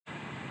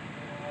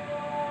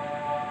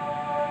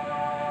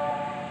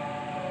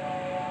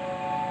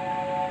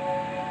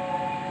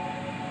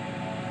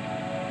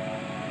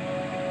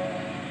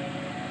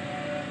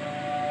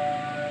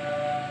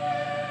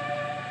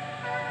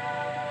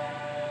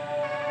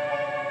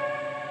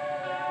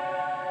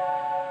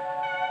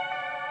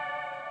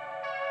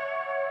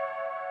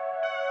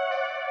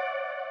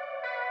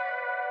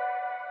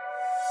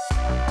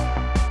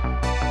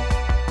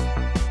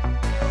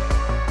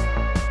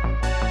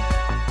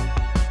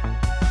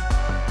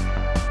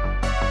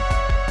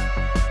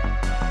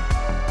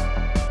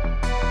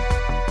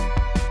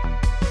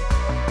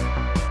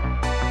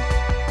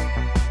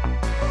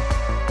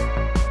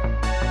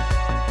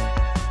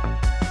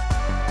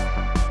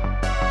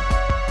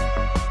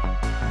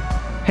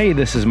Hey,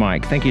 this is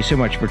Mike. Thank you so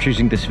much for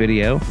choosing this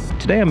video.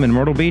 Today I'm in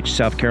Myrtle Beach,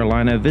 South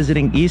Carolina,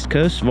 visiting East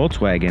Coast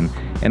Volkswagen,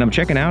 and I'm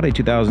checking out a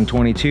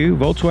 2022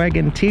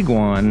 Volkswagen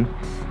Tiguan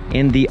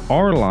in the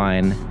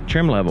R-Line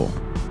trim level.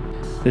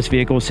 This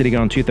vehicle is sitting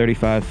on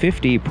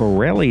 235/50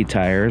 Pirelli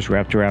tires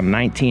wrapped around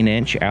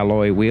 19-inch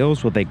alloy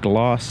wheels with a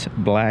gloss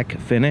black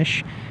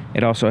finish.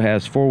 It also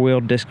has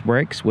four-wheel disc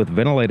brakes with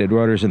ventilated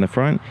rotors in the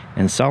front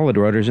and solid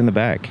rotors in the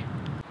back.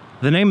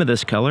 The name of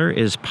this color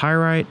is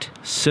Pyrite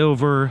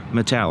Silver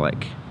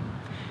Metallic.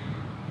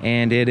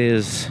 And it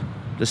is,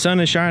 the sun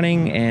is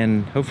shining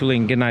and hopefully you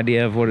can get an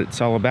idea of what it's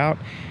all about.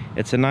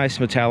 It's a nice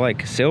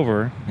metallic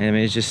silver. I mean,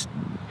 it's just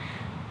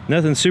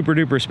nothing super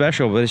duper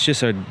special, but it's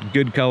just a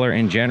good color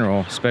in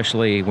general,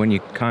 especially when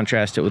you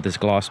contrast it with this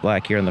gloss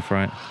black here in the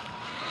front.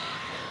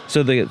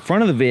 So the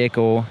front of the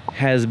vehicle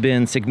has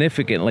been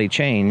significantly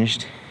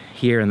changed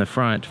here in the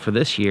front for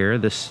this year,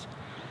 this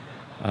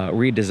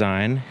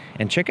redesign.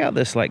 And check out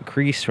this like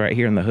crease right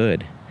here in the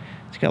hood.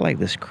 It's got like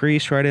this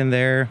crease right in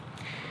there,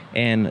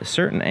 and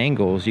certain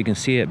angles you can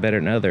see it better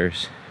than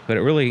others, but it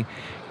really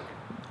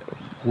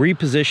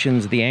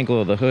repositions the angle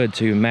of the hood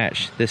to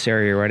match this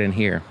area right in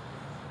here.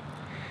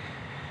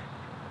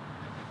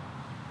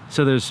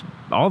 So there's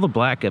all the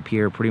black up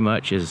here pretty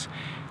much is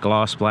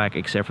gloss black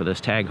except for this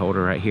tag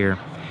holder right here.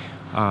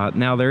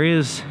 Now there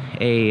is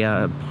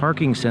a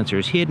parking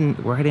sensors hidden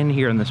right in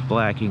here in this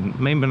black. You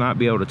may not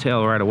be able to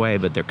tell right away,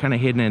 but they're kind of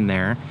hidden in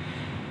there,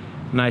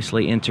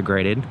 nicely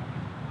integrated.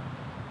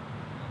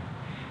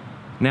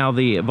 Now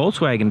the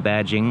Volkswagen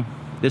badging,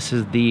 this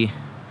is the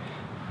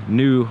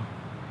new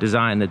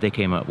design that they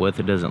came up with.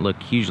 It doesn't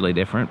look hugely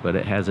different, but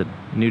it has a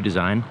new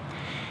design.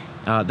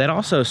 That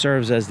also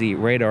serves as the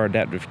radar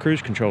adaptive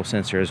cruise control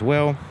sensor as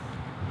well.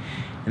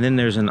 And then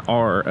there's an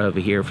R over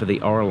here for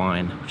the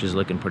R-Line, which is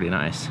looking pretty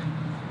nice.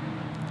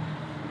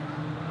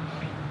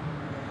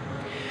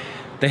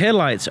 The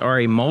headlights are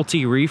a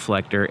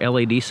multi-reflector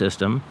LED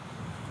system.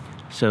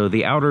 So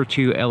the outer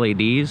two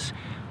LEDs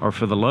are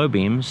for the low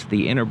beams,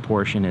 the inner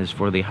portion is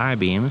for the high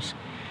beams.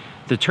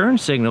 The turn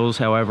signals,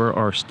 however,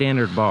 are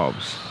standard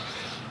bulbs.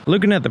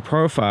 Looking at the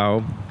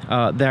profile,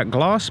 that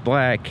gloss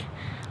black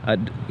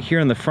here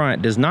in the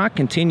front does not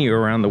continue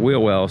around the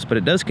wheel wells, but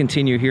it does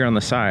continue here on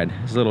the side.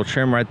 There's a little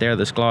trim right there,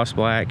 this gloss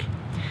black,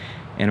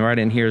 and right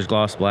in here is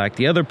gloss black.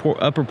 The other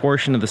upper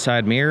portion of the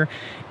side mirror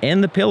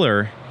and the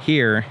pillar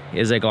here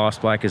is a gloss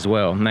black as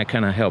well, and that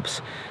kind of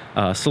helps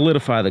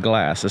solidify the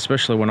glass,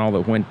 especially when all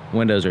the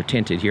windows are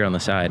tinted here on the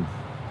side.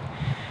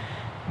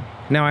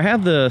 Now I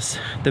have the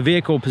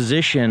vehicle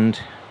positioned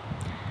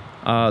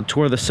to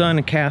where the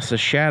sun casts a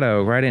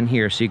shadow right in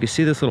here, so you can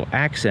see this little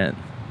accent.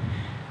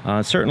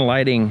 Certain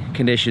lighting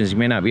conditions you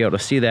may not be able to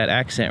see that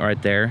accent right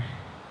there,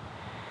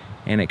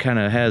 and it kind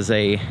of has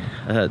a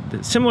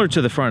similar to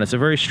the front. It's a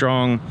very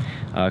strong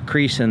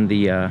crease in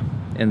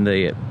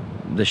the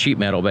sheet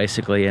metal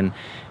basically,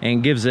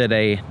 and gives it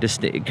a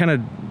kind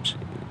of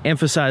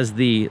emphasize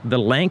the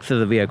length of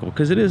the vehicle,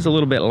 because it is a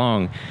little bit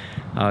long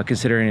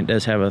considering it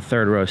does have a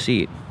third row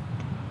seat.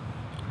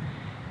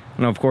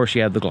 And of course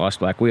you have the gloss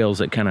black wheels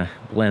that kind of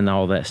blend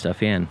all that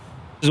stuff in.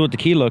 This is what the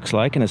key looks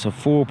like, and it's a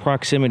full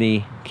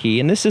proximity key,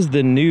 and this is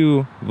the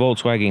new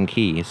Volkswagen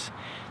keys.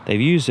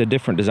 They've used a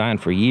different design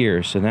for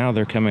years, so now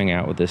they're coming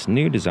out with this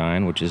new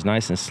design, which is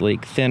nice and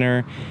sleek,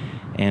 thinner,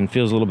 and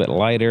feels a little bit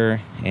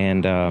lighter,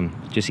 and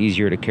just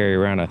easier to carry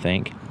around, I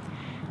think.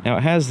 Now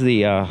it has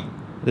the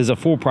there's a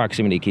full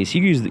proximity key, so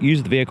you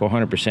use the vehicle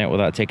 100%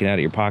 without taking it out of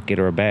your pocket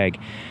or a bag,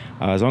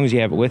 as long as you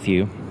have it with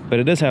you. But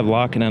it does have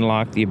lock and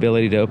unlock, the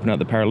ability to open up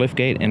the power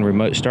liftgate and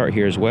remote start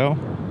here as well.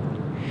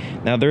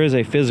 Now there is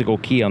a physical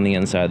key on the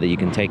inside that you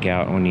can take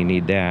out when you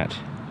need that.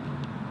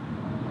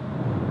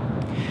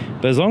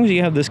 But as long as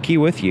you have this key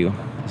with you,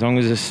 as long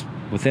as it's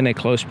within a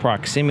close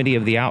proximity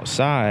of the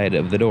outside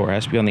of the door, it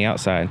has to be on the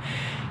outside,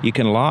 you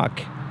can lock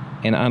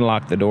and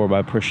unlock the door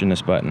by pushing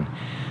this button.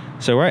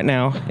 So right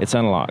now it's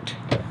unlocked.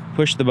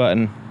 Push the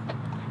button,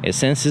 it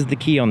senses the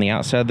key on the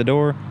outside of the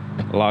door,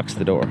 locks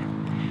the door.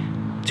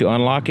 To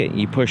unlock it,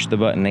 you push the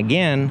button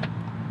again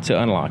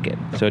to unlock it,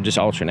 so it just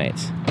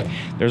alternates.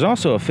 There's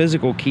also a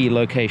physical key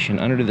location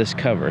under this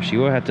cover, so you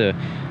will have to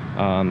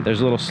there's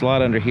a little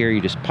slot under here,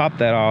 you just pop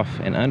that off,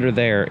 and under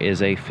there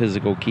is a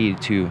physical key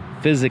to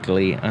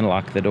physically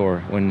unlock the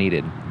door when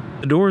needed.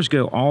 The doors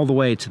go all the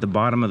way to the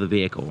bottom of the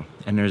vehicle,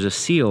 and there's a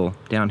seal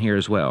down here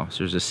as well. So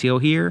there's a seal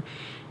here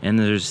and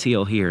there's a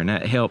seal here, and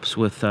that helps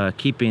with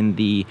keeping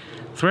the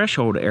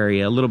threshold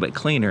area a little bit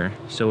cleaner,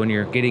 so when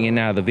you're getting in and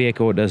out of the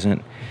vehicle it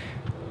doesn't,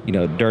 you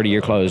know, dirty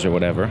your clothes or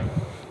whatever.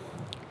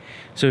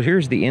 So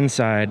here's the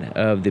inside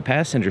of the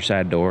passenger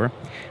side door,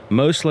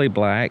 mostly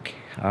black.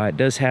 It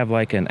does have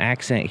like an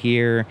accent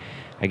here.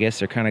 I guess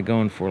they're kind of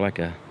going for like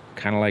a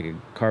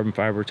carbon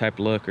fiber type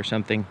look or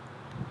something.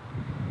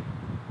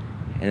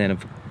 And then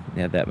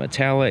you have that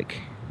metallic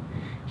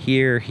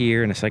here,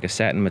 and it's like a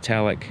satin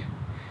metallic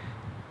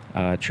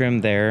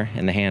trim there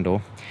in the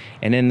handle.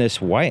 And then this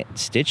white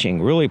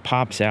stitching really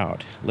pops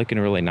out, looking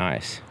really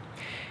nice.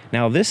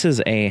 Now this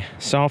is a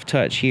soft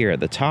touch here at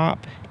the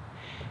top,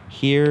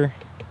 here,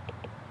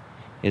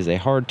 is a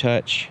hard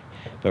touch,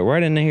 but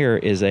right in here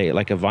is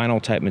like a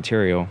vinyl type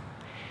material,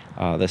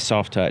 the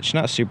soft touch.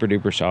 Not super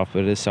duper soft,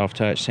 but it is soft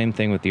touch. Same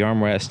thing with the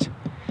armrest.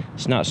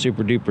 It's not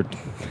super duper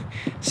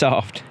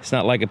soft. It's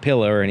not like a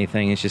pillow or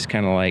anything. It's just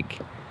kind of like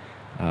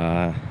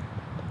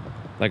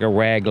a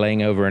rag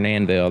laying over an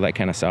anvil, that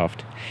kind of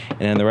soft. And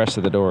then the rest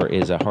of the door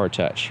is a hard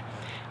touch.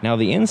 Now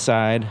the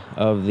inside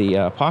of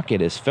the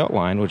pocket is felt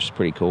lined, which is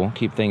pretty cool.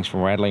 Keep things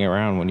from rattling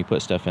around when you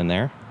put stuff in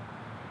there.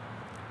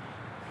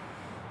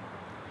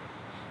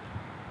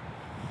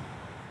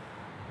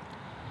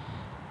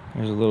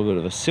 There's a little bit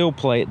of a sill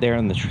plate there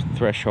on the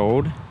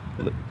threshold.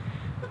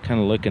 Kind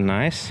of looking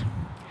nice.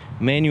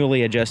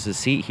 Manually adjusted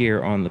seat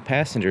here on the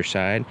passenger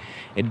side.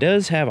 It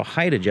does have a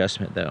height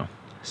adjustment though.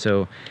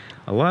 So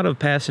a lot of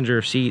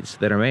passenger seats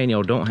that are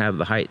manual don't have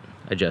the height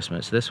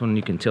adjustments. This one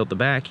you can tilt the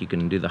back, you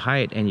can do the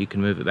height, and you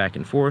can move it back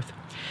and forth.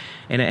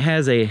 And it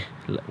has a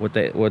what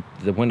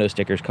the window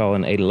stickers call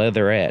a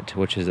leatherette,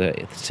 which is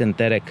a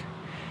synthetic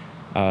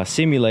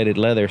simulated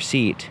leather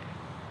seat.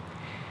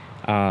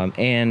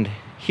 And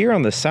here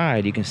on the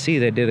side, you can see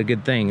they did a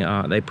good thing.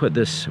 They put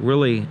this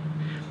really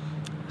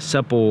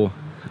supple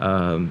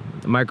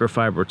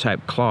microfiber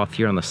type cloth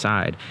here on the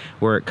side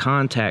where it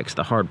contacts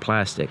the hard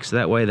plastic. So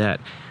that way that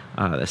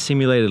the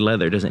simulated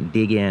leather doesn't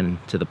dig in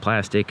to the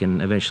plastic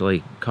and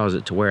eventually cause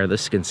it to wear.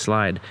 This can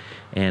slide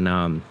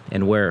and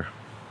wear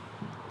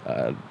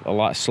a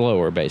lot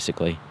slower,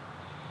 basically.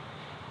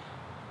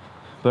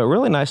 But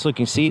really nice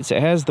looking seats.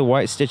 It has the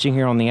white stitching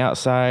here on the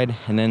outside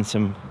and then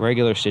some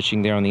regular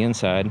stitching there on the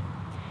inside.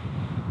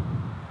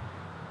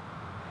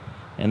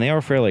 And they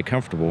are fairly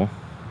comfortable.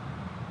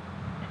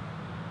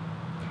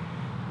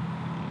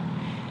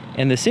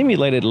 And the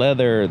simulated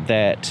leather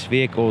that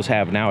vehicles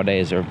have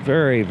nowadays are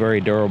very, very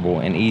durable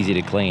and easy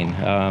to clean.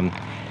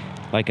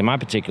 Like in my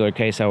particular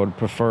case, I would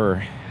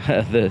prefer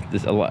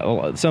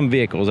some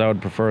vehicles I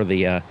would prefer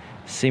the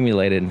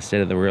simulated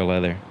instead of the real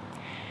leather.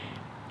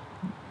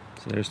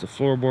 So there's the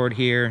floorboard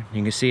here.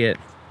 You can see it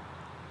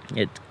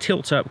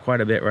tilts up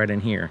quite a bit right in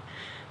here,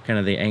 kind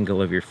of the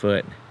angle of your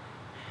foot.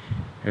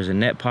 There's a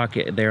net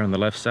pocket there on the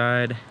left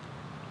side.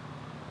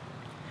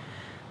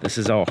 This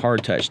is all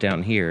hard touch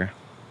down here.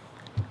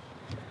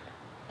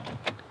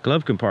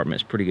 Glove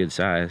compartment's pretty good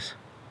size.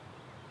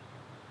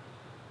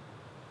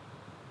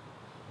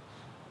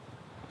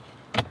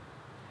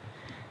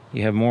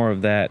 You have more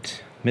of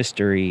that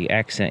mystery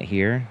accent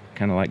here,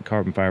 kind of like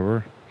carbon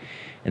fiber.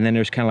 And then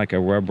there's kind of like a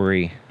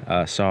rubbery,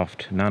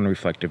 soft,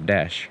 non-reflective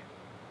dash.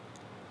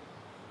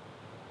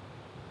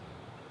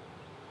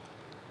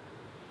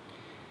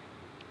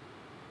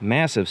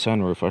 Massive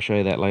sunroof, I'll show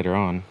you that later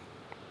on.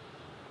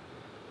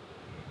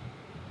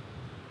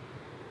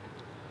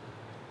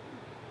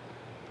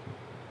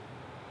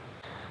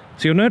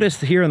 So you'll notice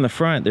here in the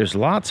front, there's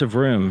lots of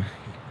room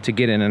to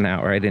get in and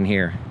out right in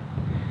here.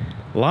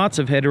 Lots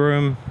of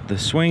headroom, the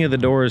swing of the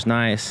door is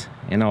nice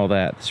and all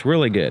that. It's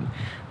really good.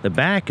 The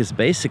back is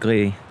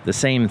basically the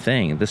same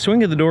thing. The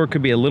swing of the door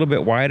could be a little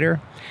bit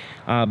wider,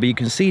 but you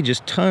can see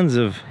just tons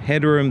of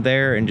headroom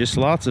there and just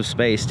lots of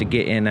space to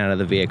get in and out of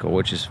the vehicle,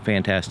 which is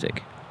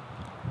fantastic.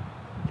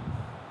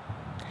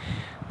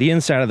 The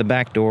inside of the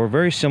back door,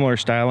 very similar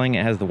styling.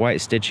 It has the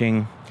white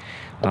stitching.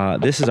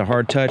 This is a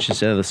hard touch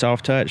instead of the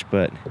soft touch,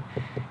 but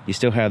you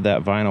still have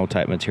that vinyl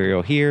type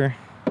material here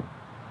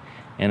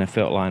and a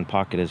felt line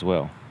pocket as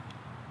well.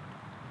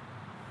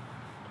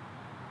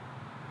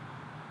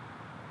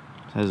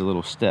 It has a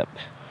little step,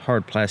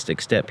 hard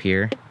plastic step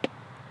here,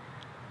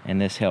 and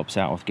this helps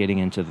out with getting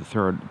into the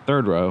third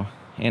row,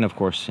 and of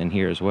course in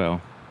here as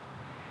well,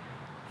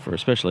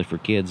 especially for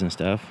kids and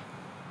stuff.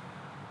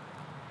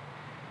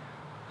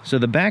 So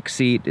the back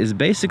seat is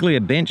basically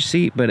a bench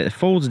seat, but it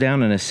folds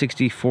down in a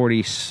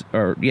 60-40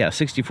 or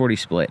 60-40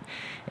 split.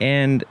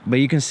 But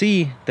you can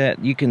see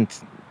that you can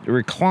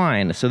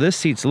recline. So this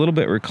seat's a little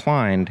bit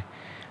reclined,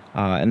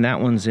 and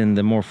that one's in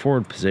the more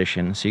forward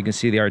position. So you can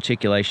see the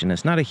articulation.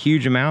 It's not a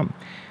huge amount,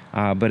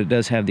 but it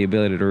does have the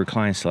ability to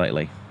recline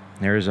slightly.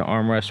 There is an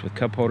armrest with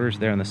cup holders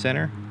there in the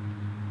center.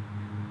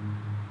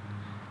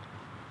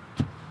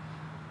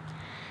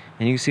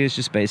 And you can see it's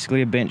just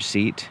basically a bench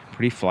seat,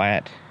 pretty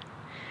flat.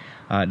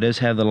 It does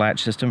have the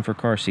latch system for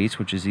car seats,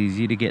 which is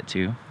easy to get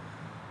to.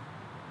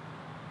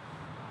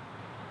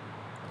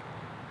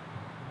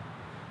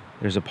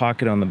 There's a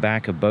pocket on the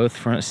back of both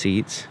front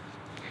seats.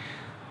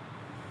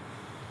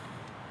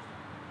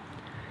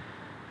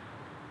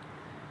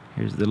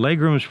 The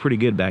legroom is pretty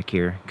good back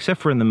here, except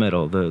for in the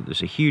middle.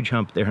 There's a huge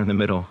hump there in the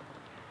middle.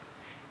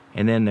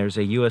 And then there's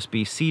a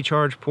USB-C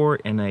charge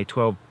port and a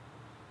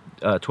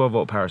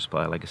 12-volt power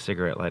supply, like a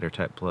cigarette lighter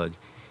type plug,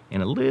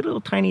 and a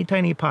little tiny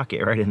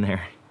pocket right in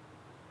there.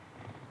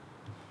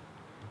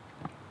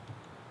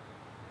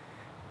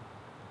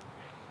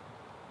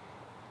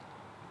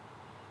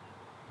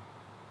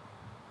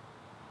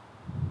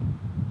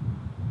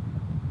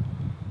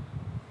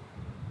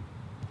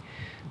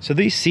 So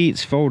these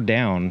seats fold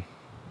down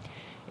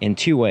in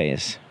two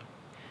ways.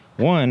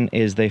 One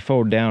is they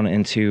fold down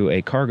into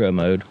a cargo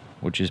mode,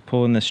 which is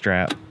pulling the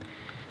strap.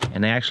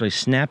 and they actually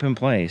snap in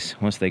place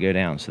once they go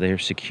down, so they're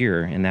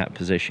secure in that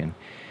position.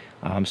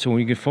 So when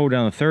you can fold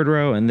down the third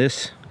row and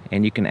this,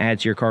 and you can add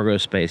to your cargo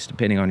space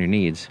depending on your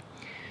needs,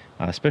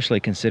 especially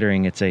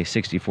considering it's a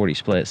 60-40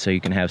 split, so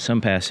you can have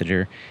some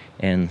passenger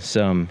and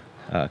some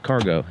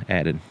cargo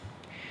added.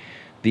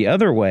 The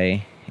other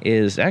way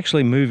is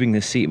actually moving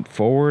the seat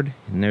forward,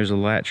 and there's a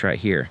latch right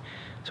here.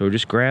 So we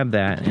just grab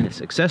that, and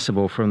it's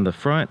accessible from the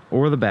front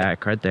or the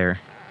back right there.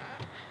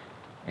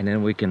 And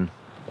then we can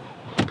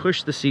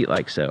push the seat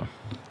like so.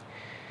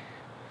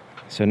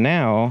 So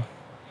now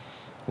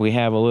we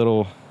have a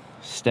little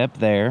step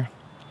there,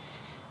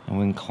 and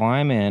we can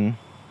climb in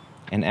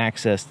and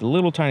access the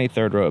little tiny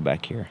third row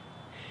back here.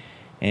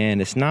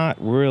 And it's not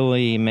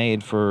really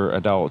made for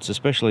adults,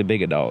 especially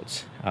big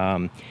adults.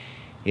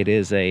 It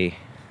is a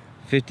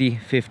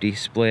 50-50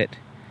 split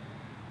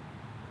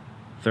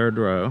third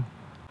row.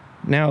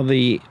 Now,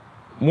 the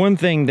one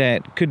thing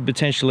that could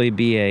potentially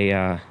be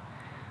a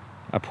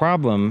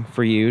problem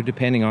for you,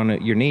 depending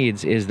on your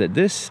needs, is that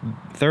this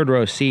third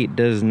row seat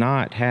does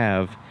not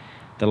have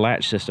the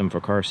latch system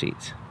for car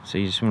seats. So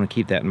you just want to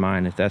keep that in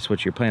mind. If that's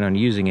what you're planning on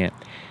using it,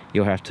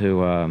 you'll have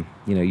to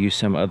use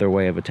some other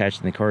way of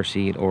attaching the car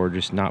seat, or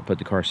just not put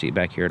the car seat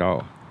back here at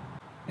all.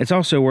 It's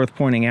also worth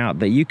pointing out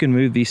that you can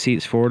move these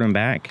seats forward and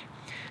back.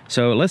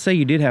 So let's say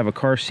you did have a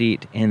car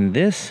seat in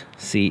this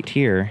seat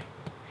here.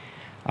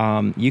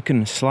 You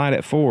can slide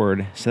it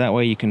forward, so that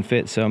way you can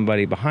fit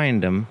somebody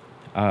behind them,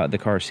 the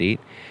car seat,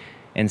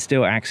 and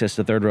still access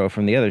the third row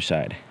from the other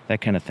side,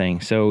 that kind of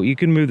thing. So you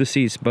can move the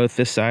seats, both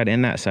this side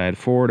and that side,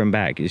 forward and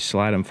back. You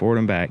slide them forward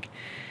and back,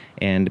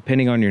 and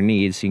depending on your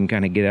needs, you can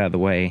kind of get out of the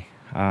way,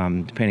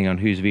 depending on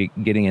who's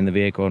getting in the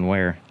vehicle and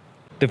where.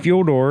 The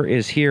fuel door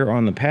is here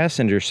on the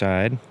passenger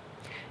side,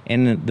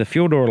 and the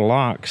fuel door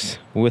locks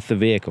with the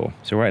vehicle.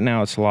 So right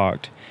now it's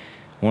locked.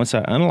 Once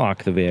I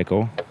unlock the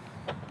vehicle,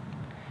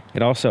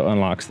 it also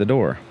unlocks the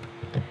door.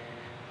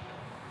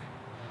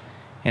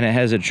 And it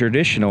has a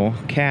traditional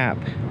cap,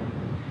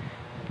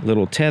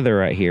 little tether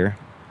right here,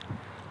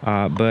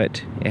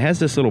 but it has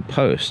this little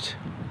post,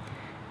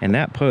 and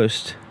that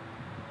post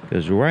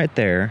goes right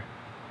there,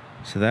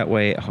 so that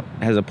way it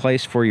has a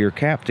place for your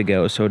cap to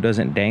go, so it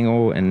doesn't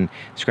dangle and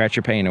scratch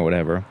your paint or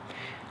whatever.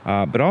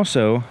 But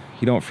also,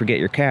 you don't forget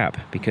your cap,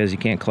 because you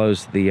can't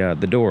close the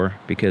door,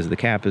 because the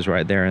cap is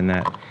right there in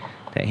that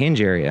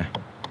hinge area.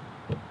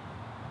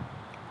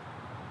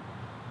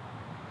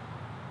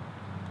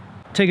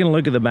 Taking a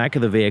look at the back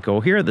of the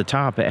vehicle, here at the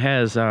top it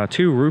has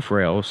two roof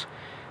rails,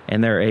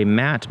 and they're a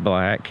matte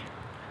black,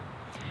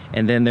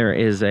 and then there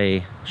is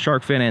a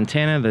shark fin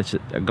antenna that's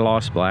a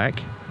gloss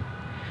black.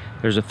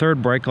 There's a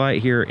third brake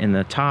light here in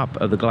the top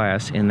of the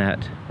glass in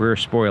that rear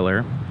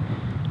spoiler.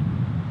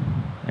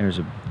 There's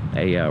a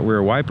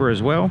rear wiper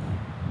as well.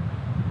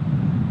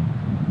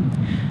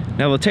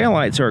 Now the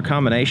taillights are a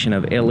combination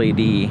of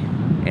LED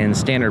and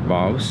standard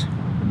bulbs.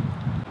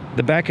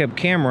 The backup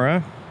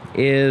camera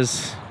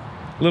is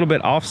a little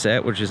bit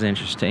offset, which is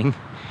interesting.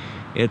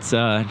 It's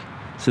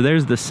so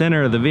there's the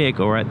center of the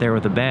vehicle right there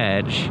with the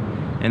badge,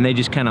 and they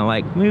just kind of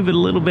like move it a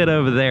little bit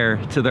over there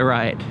to the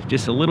right,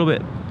 just a little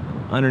bit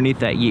underneath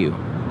that U.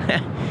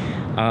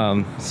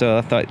 So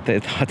I thought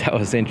that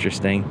was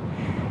interesting.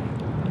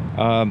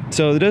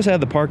 So it does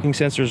have the parking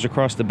sensors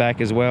across the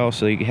back as well,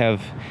 so you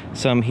have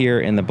some here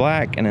in the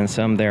black and then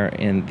some there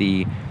in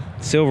the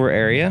silver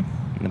area,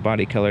 in the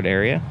body colored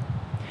area.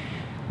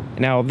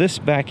 Now this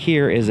back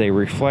here is a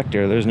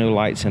reflector. There's no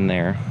lights in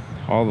there.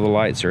 All the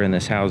lights are in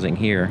this housing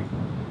here.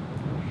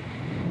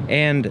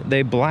 And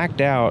they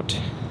blacked out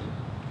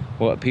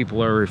what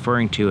people are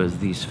referring to as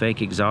these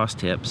fake exhaust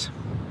tips.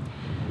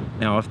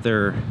 Now if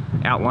they're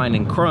outlined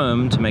in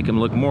chrome to make them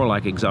look more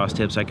like exhaust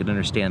tips, I could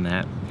understand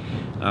that.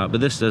 But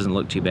this doesn't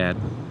look too bad.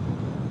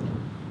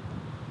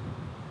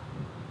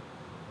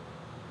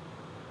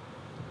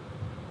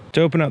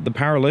 To open up the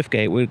power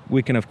liftgate,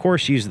 we can of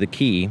course use the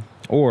key,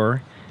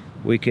 or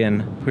we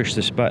can push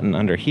this button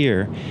under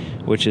here,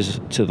 which is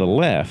to the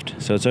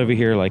left. So it's over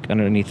here, like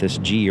underneath this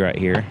G right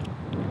here.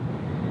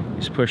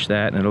 Just push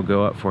that and it'll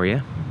go up for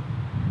you.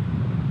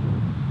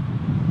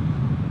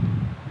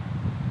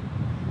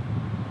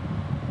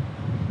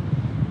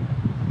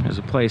 There's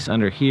a place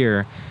under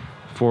here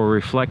for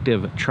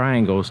reflective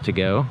triangles to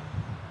go.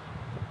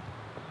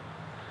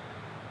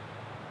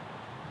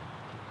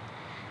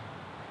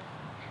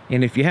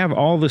 And if you have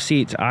all the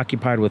seats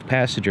occupied with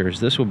passengers,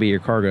 this will be your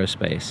cargo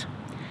space.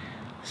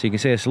 So you can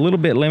say it's a little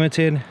bit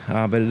limited,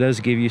 but it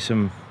does give you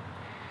a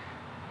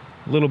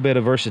little bit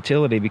of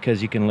versatility,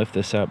 because you can lift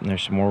this up and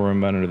there's some more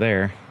room under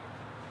there.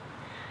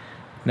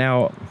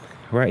 Now,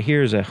 right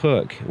here is a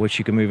hook, which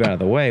you can move out of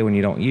the way when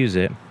you don't use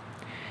it.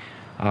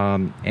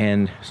 And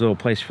there's a little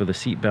place for the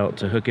seat belt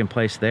to hook in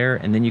place there,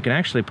 and then you can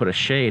actually put a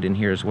shade in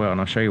here as well, and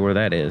I'll show you where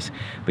that is.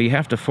 But you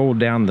have to fold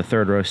down the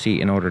third row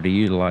seat in order to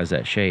utilize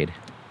that shade.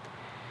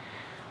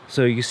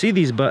 So you see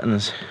these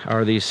buttons,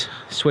 are these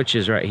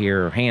switches right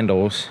here, or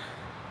handles,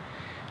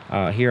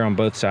 here on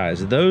both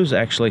sides. Those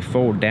actually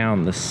fold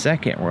down the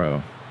second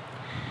row.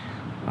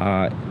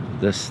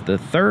 The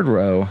third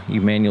row, you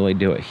manually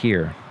do it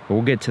here but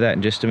we'll get to that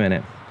in just a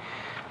minute.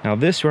 Now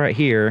this right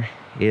here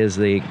is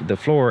the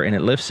floor, and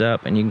it lifts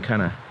up and you can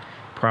kind of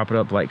prop it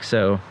up like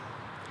so.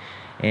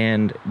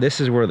 And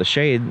this is where the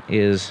shade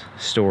is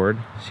stored.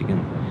 So you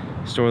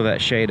can store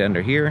that shade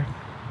under here.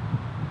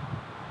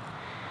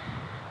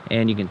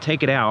 And you can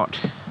take it out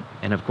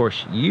and of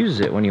course use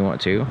it when you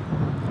want to.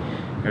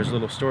 There's a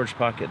little storage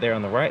pocket there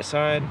on the right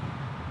side,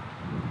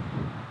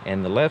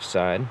 and the left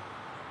side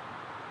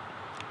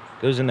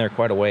goes in there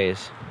quite a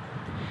ways.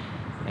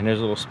 And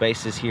there's little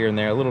spaces here and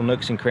there, little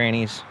nooks and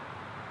crannies,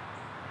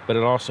 but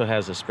it also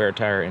has a spare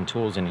tire and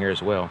tools in here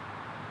as well.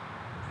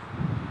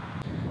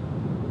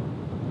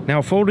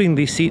 Now folding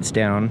these seats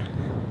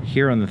down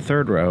here on the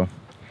third row,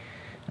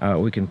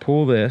 we can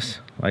pull this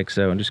like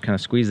so and just kind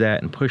of squeeze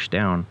that and push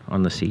down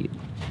on the seat.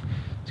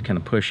 Just kind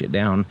of push it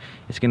down.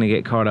 It's going to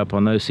get caught up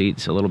on those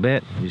seats a little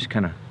bit. You just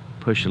kind of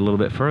push it a little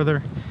bit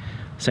further.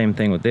 Same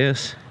thing with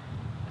this.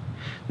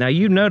 Now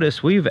you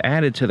notice we've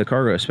added to the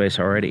cargo space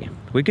already.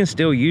 We can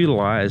still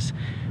utilize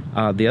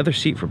the other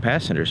seat for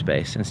passenger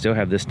space and still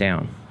have this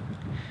down.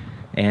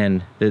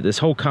 And this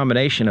whole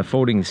combination of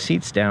folding the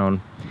seats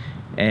down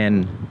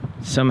and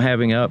some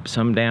having up,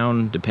 some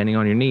down, depending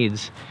on your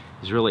needs,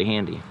 is really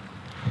handy.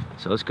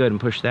 So let's go ahead and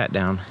push that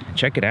down.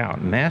 Check it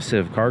out,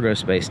 massive cargo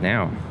space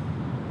now.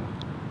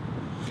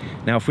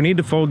 Now if we need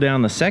to fold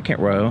down the second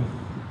row,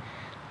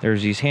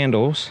 there's these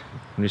handles.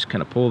 We just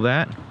kind of pull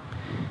that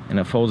and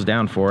it folds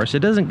down for us. It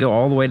doesn't go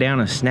all the way down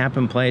and snap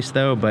in place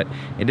though, but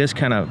it does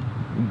kind of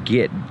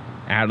get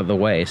out of the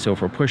way. So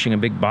if we're pushing a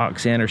big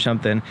box in or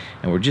something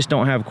and we just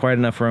don't have quite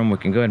enough room, we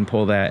can go ahead and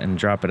pull that and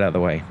drop it out of the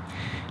way.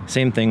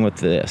 Same thing with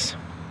this.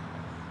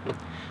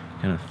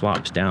 Kind of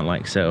flops down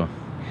like so.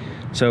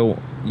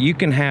 So you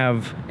can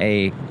have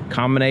a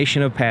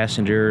combination of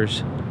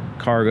passengers,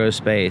 cargo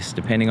space,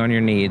 depending on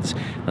your needs.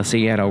 Let's say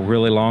you had a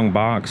really long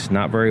box,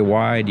 not very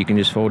wide, you can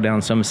just fold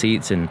down some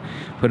seats and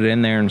put it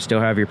in there and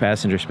still have your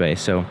passenger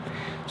space. So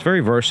it's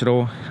very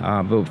versatile,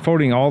 but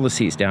folding all the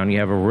seats down, you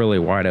have a really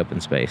wide open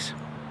space.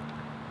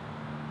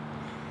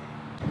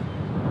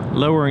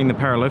 Lowering the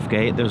power lift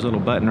gate, there's a little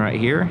button right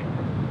here.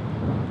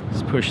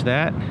 Just push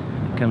that,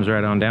 it comes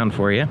right on down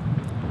for you.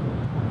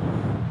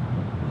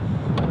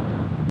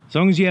 As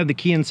long as you have the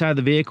key inside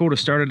the vehicle to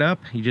start it up,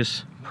 you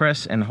just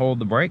press and hold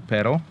the brake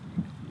pedal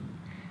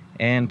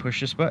and push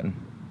this button.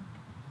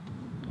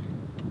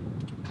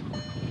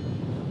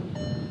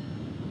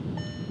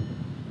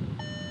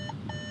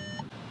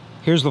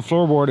 Here's the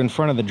floorboard in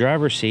front of the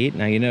driver's seat.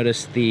 Now you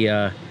notice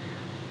there's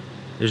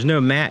no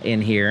mat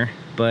in here,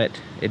 but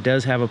it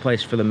does have a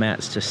place for the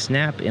mats to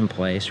snap in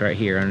place right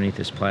here underneath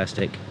this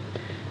plastic.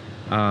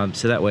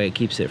 So that way it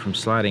keeps it from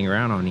sliding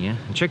around on you.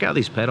 And check out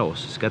these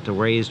pedals. It's got the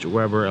raised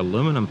rubber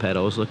aluminum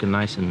pedals, looking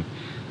nice and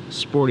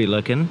sporty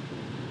looking.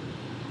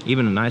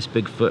 Even a nice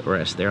big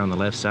footrest there on the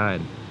left side.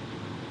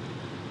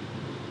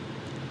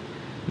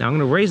 Now I'm going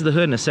to raise the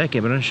hood in a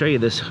second, but I'm going to show you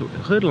this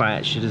hood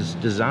latch. It is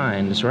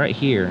designed, it's right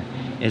here.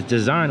 It's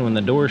designed when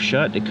the door's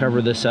shut to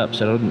cover this up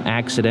so it doesn't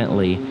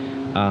accidentally,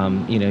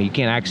 you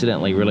can't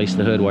accidentally release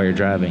the hood while you're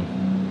driving.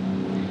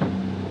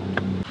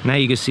 Now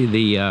you can see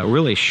the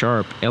really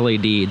sharp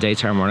LED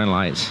daytime running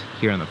lights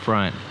here on the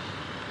front.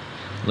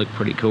 Look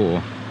pretty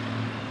cool.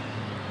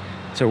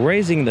 So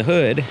raising the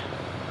hood,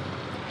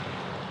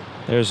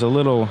 there's a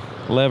little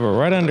lever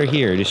right under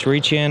here. Just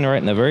reach in right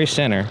in the very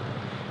center,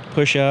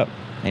 push up,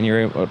 and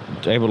you're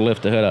able to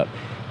lift the hood up.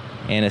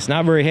 And it's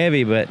not very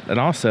heavy, but it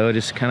also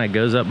just kind of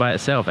goes up by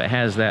itself. It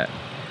has that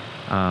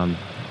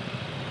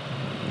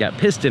got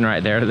piston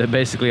right there that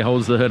basically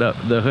holds the hood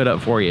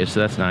up for you, so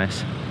that's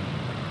nice.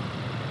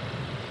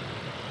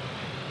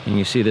 And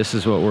you see this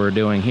is what we're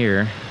doing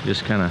here,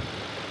 just kind of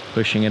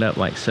pushing it up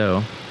like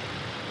so.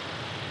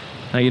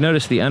 Now you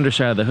notice the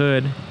underside of the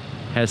hood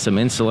has some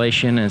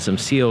insulation and some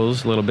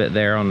seals a little bit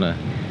there on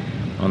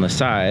the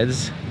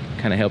sides.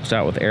 Kind of helps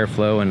out with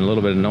airflow and a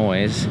little bit of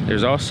noise.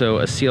 There's also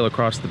a seal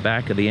across the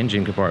back of the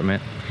engine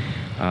compartment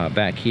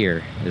back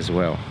here as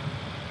well.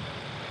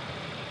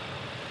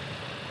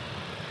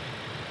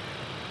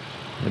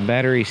 The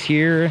battery's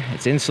here,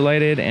 it's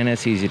insulated and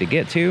it's easy to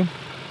get to.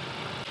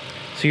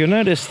 So you'll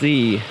notice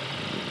the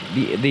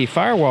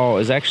firewall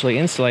is actually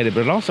insulated,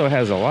 but it also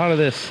has a lot of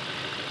this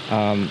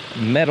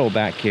metal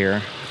back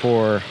here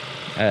for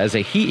as a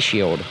heat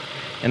shield.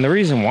 And the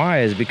reason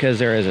why is because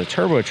there is a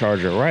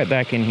turbocharger right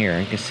back in here.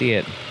 You can see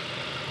it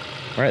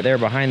right there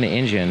behind the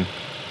engine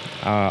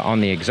on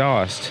the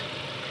exhaust.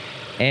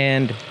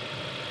 And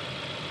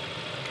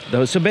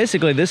so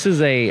basically this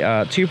is a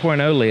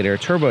 2.0 liter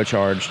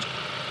turbocharged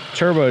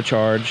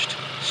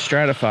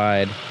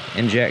stratified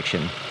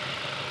injection.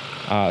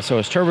 So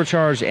it's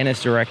turbocharged and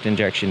it's direct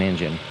injection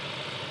engine.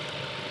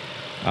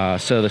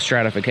 So the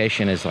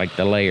stratification is like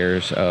the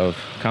layers of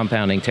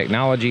compounding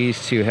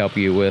technologies to help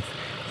you with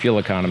fuel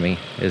economy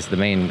is the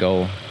main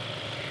goal,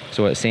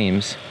 so it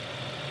seems.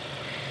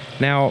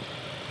 Now,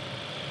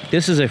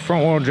 this is a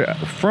front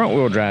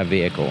wheel drive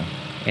vehicle,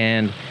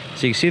 and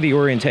so you can see the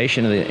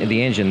orientation of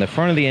the engine. The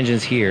front of the engine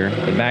is here,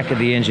 the back of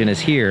the engine is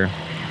here,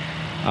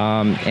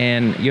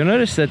 and you'll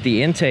notice that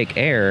the intake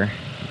air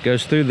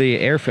goes through the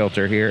air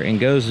filter here and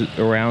goes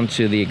around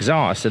to the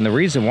exhaust. And the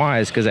reason why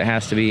is because it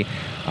has to be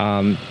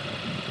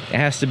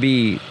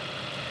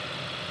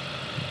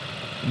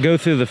go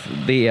through the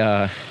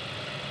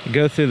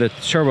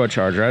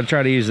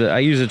turbocharger. I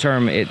use the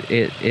term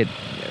it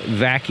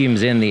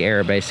vacuums in the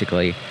air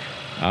basically,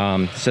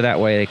 so that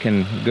way it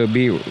can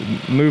be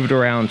moved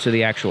around to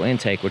the actual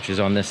intake, which is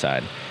on this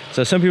side.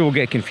 So some people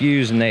get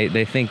confused and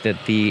they think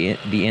that the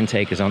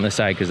intake is on this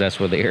side because that's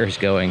where the air is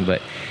going.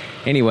 But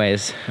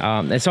anyways,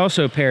 it's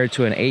also paired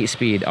to an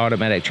 8-speed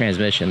automatic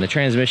transmission. The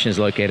transmission is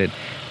located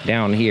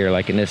down here,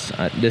 like in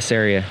this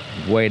area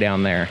way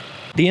down there.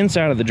 The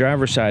inside of the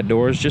driver's side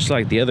door is just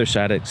like the other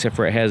side, except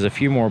for it has a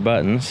few more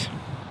buttons.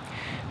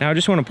 Now I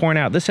just want to point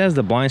out, this has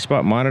the blind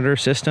spot monitor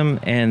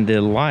system, and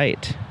the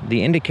light,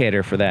 the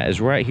indicator for that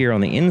is right here on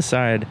the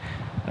inside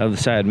of the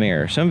side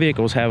mirror. Some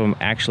vehicles have them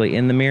actually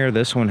in the mirror.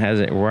 This one has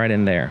it right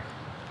in there.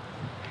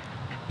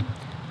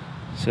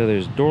 So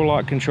there's door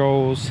lock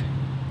controls.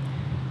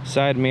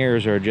 Side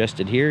mirrors are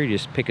adjusted here. You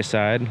just pick a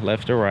side,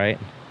 left or right,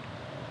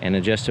 and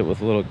adjust it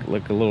with a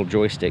little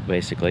joystick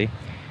basically.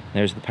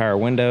 There's the power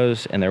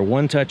windows, and they're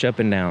one touch up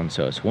and down.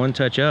 So it's one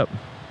touch up,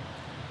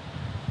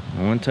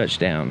 one touch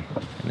down.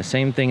 And the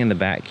same thing in the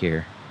back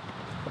here.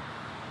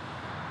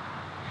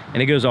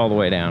 And it goes all the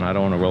way down. I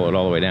don't want to roll it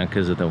all the way down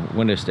because of the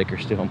window sticker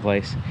still in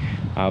place.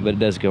 But it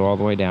does go all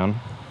the way down.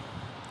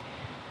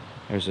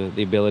 There's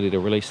the ability to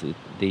release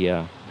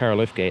the power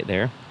lift gate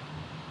there.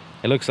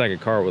 It looks like a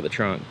car with a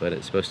trunk, but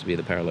it's supposed to be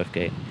the power lift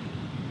gate.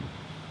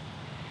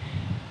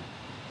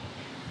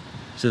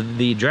 So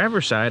the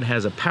driver's side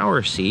has a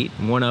power seat,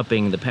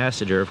 one-upping the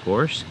passenger, of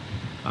course.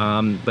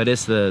 But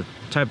it's the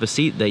type of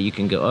seat that you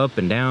can go up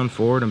and down,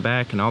 forward and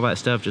back, and all that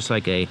stuff, just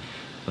like a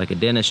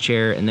dentist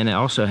chair. And then it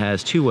also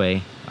has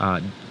two-way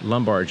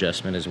lumbar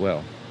adjustment as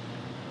well.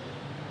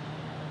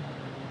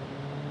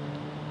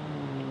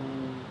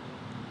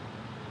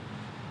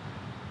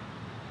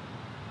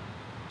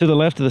 To the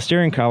left of the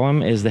steering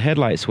column is the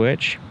headlight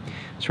switch.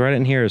 So right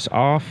in here is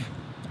off,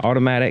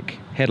 automatic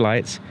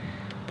headlights,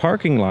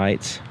 parking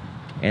lights,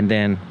 and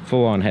then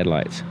full-on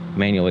headlights.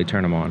 Manually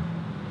turn them on.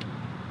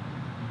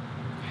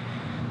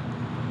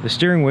 The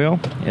steering wheel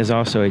is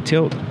also a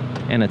tilt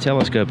and a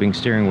telescoping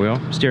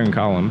steering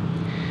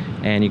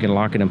column, and you can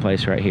lock it in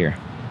place right here.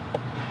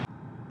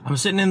 I'm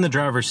sitting in the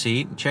driver's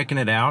seat, checking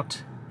it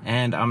out,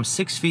 and I'm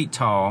 6 feet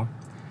tall.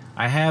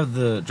 I have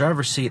the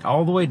driver's seat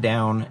all the way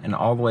down and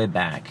all the way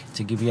back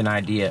to give you an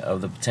idea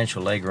of the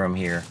potential legroom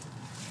here.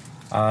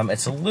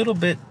 It's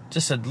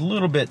just a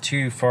little bit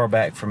too far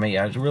back for me.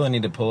 I really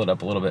need to pull it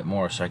up a little bit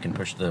more so I can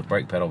push the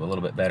brake pedal a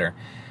little bit better.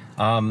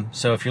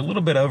 So if you're a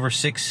little bit over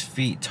 6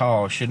 feet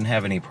tall, shouldn't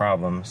have any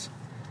problems.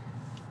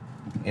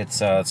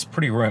 It's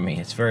pretty roomy.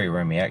 It's very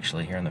roomy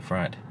actually here in the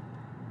front.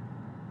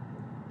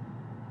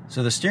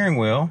 So the steering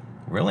wheel,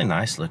 really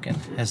nice looking.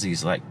 Has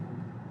these like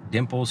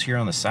dimples here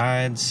on the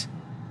sides.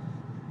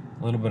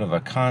 A little bit of a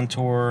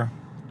contour,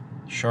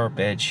 sharp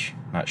edge,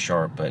 not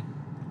sharp, but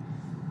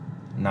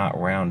not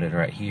rounded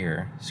right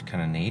here. It's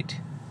kind of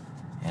neat.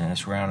 And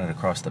it's rounded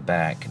across the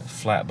back, and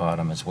it's flat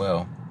bottom as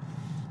well.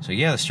 So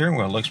yeah, the steering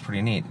wheel looks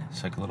pretty neat.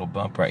 It's like a little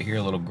bump right here,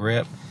 a little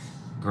grip.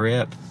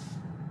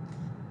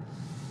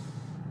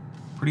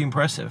 Pretty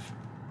impressive.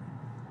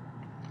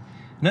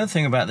 Another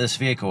thing about this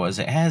vehicle is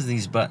it has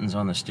these buttons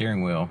on the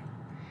steering wheel,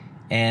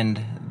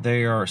 and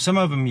some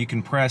of them you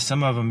can press,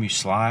 some of them you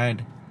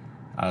slide.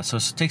 So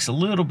it takes a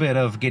little bit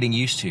of getting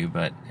used to,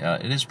 but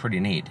it is pretty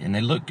neat, and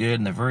they look good,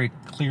 and they're very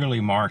clearly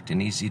marked and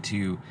easy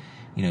to,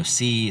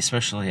 see,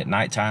 especially at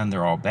nighttime.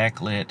 They're all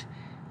backlit.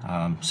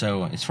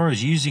 So as far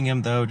as using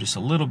them, though, just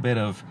a little bit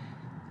of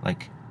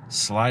like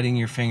sliding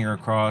your finger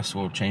across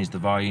will change the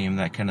volume,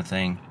 that kind of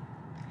thing.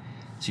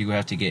 So you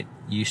have to get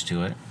used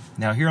to it.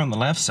 Now here on the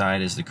left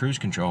side is the cruise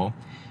control.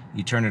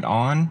 You turn it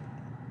on,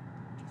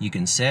 you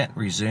can set,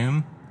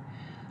 resume.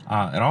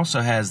 It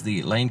also has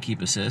the lane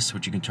keep assist,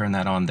 which you can turn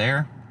that on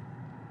there.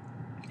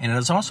 And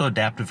it's also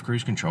adaptive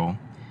cruise control.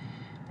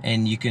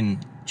 And you can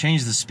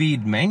change the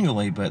speed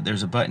manually, but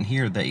there's a button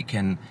here that you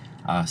can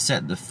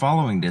set the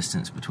following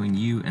distance between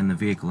you and the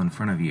vehicle in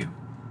front of you.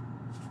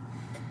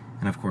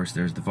 And of course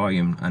there's the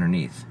volume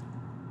underneath.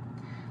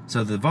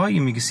 So the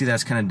volume, you can see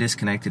that's kind of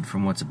disconnected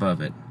from what's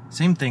above it.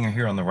 Same thing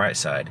here on the right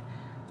side.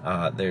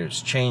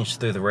 There's change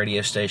through the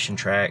radio station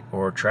track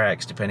or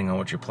tracks depending on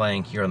what you're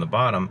playing here on the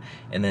bottom,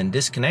 and then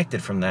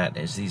disconnected from that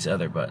is these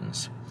other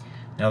buttons.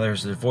 Now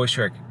there's the voice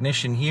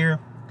recognition here,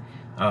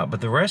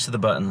 but the rest of the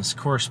buttons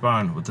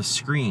correspond with the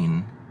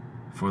screen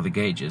for the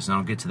gauges, and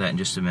I'll get to that in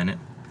just a minute.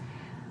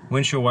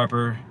 Windshield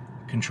wiper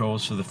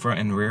controls for the front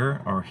and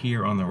rear are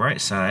here on the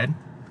right side.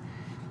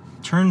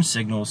 Turn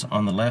signals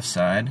on the left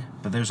side,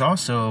 but there's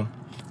also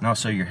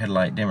your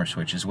headlight dimmer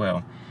switch as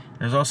well.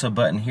 There's also a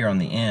button here on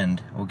the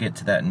end. We'll get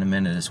to that in a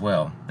minute as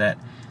well. That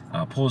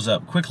pulls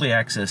up, quickly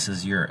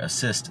accesses your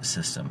assist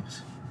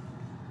systems.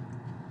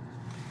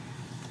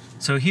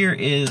 So here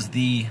is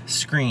the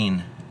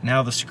screen.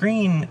 Now the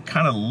screen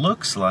kind of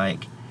looks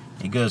like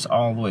it goes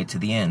all the way to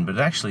the end, but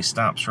it actually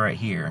stops right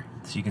here.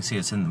 So you can see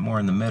it's more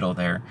in the middle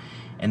there.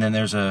 And then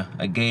there's a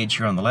gauge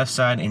here on the left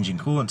side, engine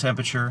coolant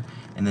temperature,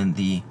 and then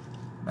the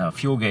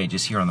fuel gauge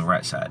is here on the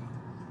right side.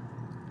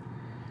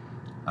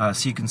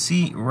 So you can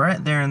see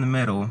right there in the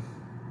middle,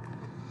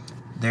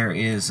 there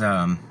is,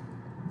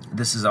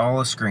 this is all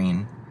a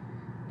screen,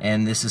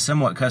 and this is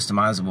somewhat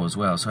customizable as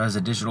well. So it has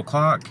a digital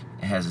clock,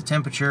 it has a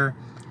temperature,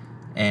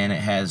 and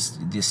it has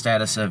the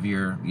status of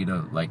your,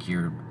 like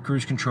your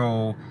cruise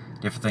control,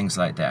 different things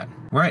like that.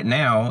 Right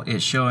now,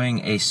 it's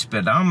showing a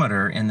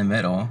speedometer in the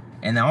middle,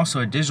 and also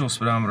a digital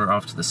speedometer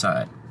off to the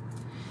side.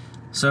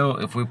 So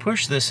if we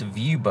push this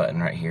view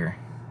button right here,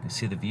 you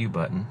see the view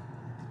button,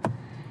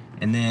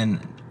 and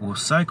then we'll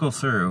cycle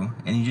through,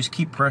 and you just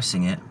keep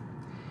pressing it,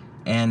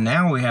 and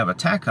now we have a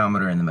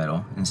tachometer in the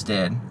middle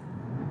instead.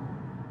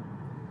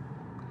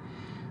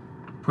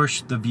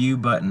 Push the view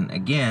button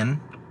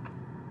again.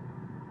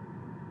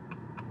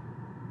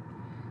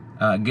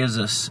 Gives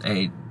us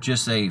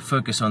just a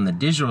focus on the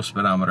digital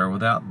speedometer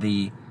without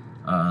the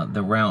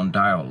round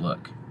dial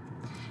look.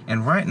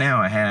 And right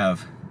now I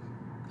have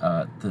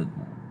the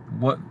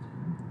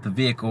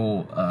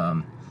vehicle,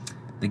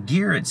 the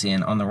gear it's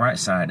in on the right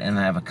side, and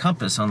I have a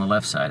compass on the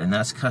left side, and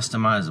that's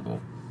customizable.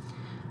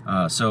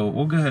 So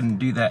we'll go ahead and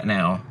do that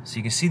now. So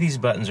you can see these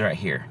buttons right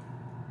here.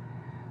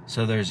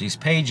 So there's these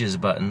pages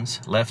buttons,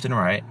 left and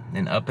right,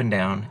 and up and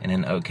down, and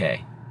then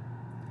OK.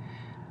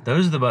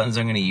 Those are the buttons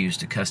I'm going to use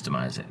to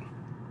customize it.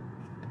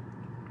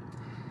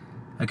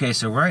 Okay,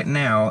 so right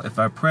now, if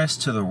I press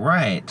to the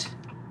right,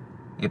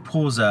 it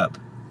pulls up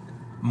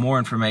more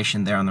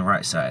information there on the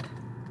right side.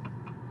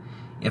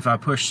 If I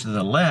push to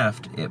the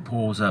left, it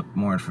pulls up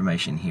more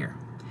information here.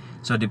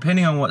 So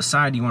depending on what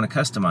side you want to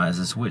customize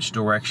is which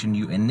direction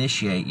you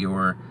initiate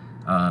your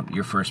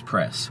first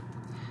press.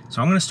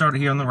 So I'm going to start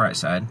here on the right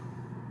side,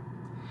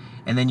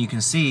 and then you can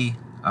see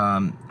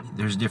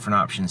there's different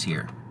options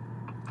here.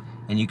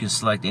 And you can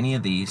select any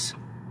of these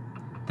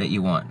that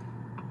you want.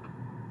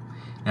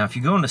 Now if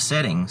you go into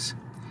settings,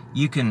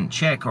 you can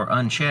check or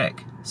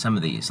uncheck some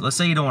of these. Let's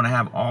say you don't want to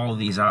have all of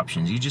these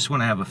options, you just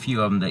want to have a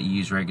few of them that you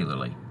use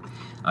regularly.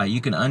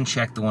 You can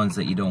uncheck the ones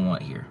that you don't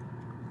want here.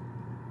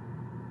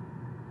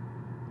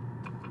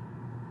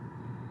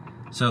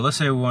 So let's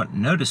say we want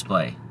no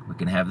display, we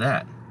can have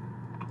that.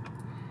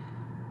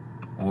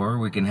 Or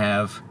we can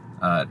have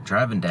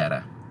driving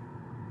data,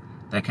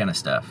 that kind of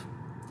stuff.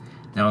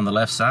 Now on the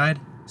left side,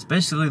 it's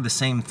basically the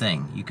same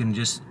thing. You can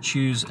just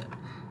choose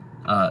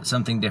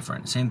something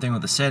different. Same thing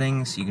with the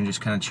settings. You can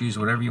just kind of choose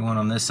whatever you want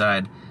on this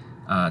side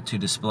to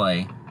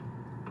display.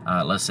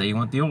 Let's say you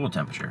want the oil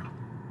temperature.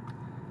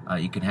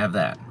 You can have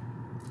that.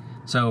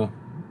 So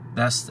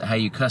that's how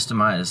you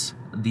customize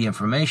the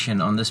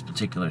information on this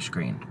particular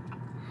screen.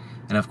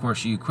 And of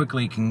course you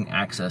quickly can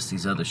access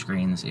these other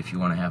screens if you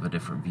want to have a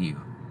different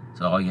view.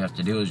 So all you have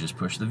to do is just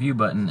push the view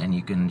button, and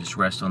you can just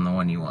rest on the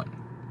one you want.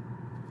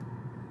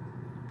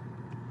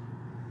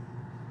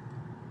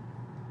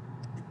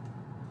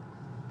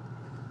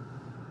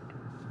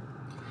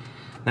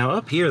 Now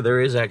up here there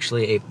is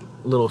actually a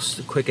little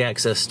quick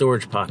access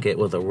storage pocket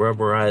with a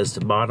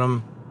rubberized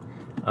bottom,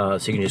 so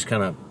you can just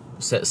kind of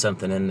set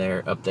something in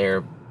there, up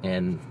there,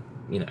 and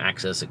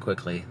access it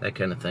quickly, that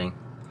kind of thing.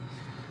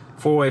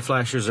 Four-way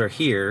flashers are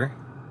here,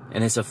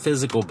 and it's a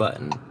physical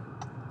button.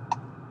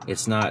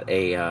 It's not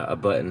a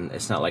button.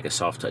 It's not like a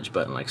soft touch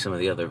button like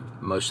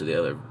most of the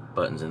other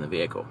buttons in the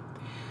vehicle.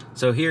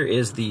 So here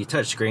is the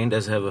touch screen.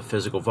 Does have a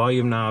physical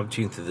volume knob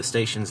tuned through the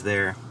stations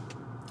there.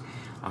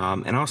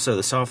 And also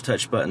the soft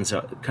touch buttons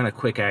are kind of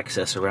quick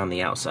access around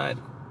the outside.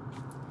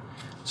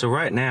 So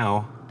right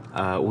now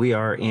we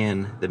are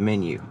in the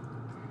menu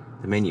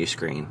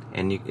screen,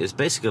 and it's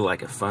basically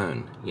like a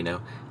phone,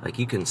 like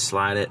you can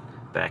slide it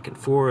back and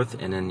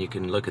forth, and then you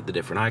can look at the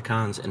different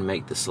icons and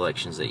make the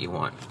selections that you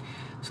want.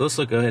 So let's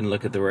go ahead and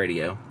look at the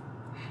radio,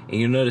 and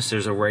you'll notice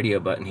there's a radio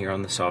button here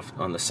on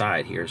the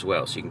side here as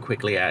well, so you can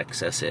quickly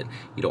access it.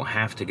 You don't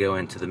have to go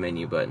into the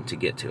menu button to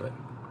get to it.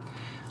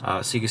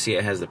 So you can see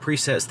it has the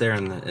presets there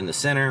in the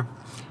center,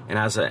 and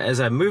as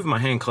I move my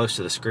hand close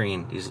to the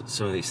screen,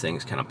 some of these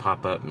things kind of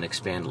pop up and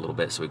expand a little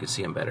bit so we can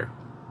see them better.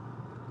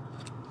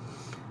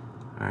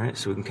 Alright,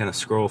 so we can kind of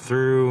scroll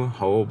through a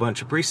whole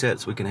bunch of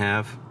presets we can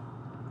have.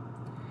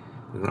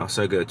 We can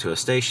also go to a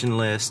station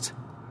list,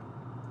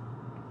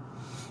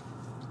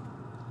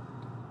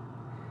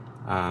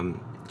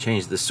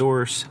 change the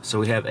source. So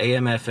we have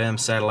AM, FM,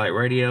 satellite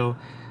radio,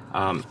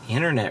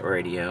 internet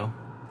radio,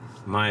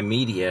 my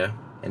media,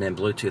 and then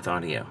Bluetooth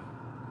audio.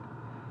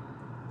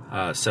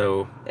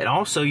 And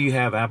also you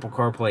have Apple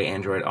CarPlay,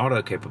 Android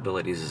Auto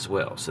capabilities as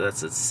well. So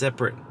that's a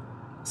separate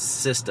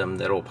system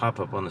that will pop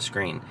up on the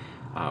screen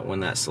when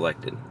that's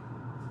selected.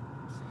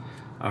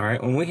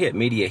 Alright, when we hit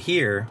media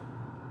here,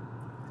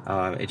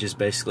 it just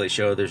basically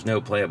shows there's no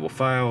playable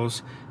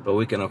files, but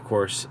we can of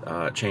course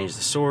change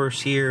the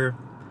source here.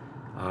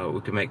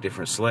 We can make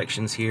different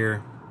selections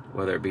here,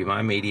 whether it be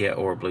my media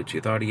or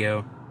Bluetooth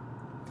audio.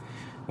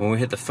 When we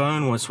hit the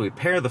phone, once we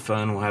pair the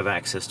phone, we'll have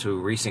access to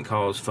recent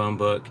calls, phone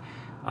book,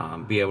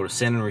 be able to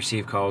send and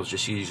receive calls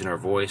just using our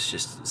voice,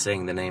 just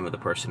saying the name of the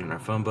person in our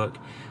phone book,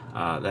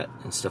 that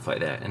and stuff like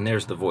that. And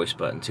there's the voice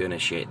button to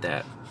initiate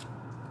that.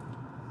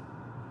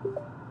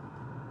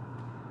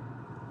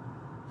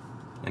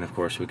 And of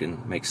course we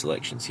can make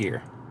selections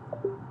here.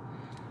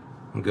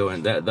 I'm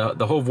going that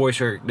the whole voice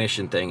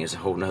recognition thing is a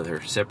whole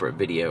nother separate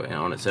video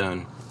on its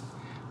own.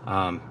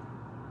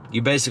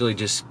 You basically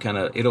just kind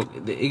of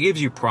it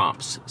gives you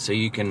prompts, so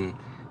you can,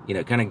 you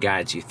know, kind of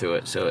guides you through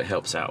it, so it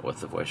helps out with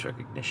the voice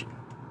recognition.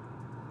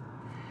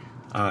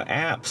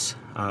 Apps,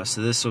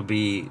 so this will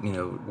be, you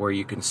know, where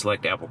you can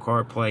select Apple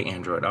CarPlay,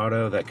 Android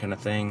Auto, that kind of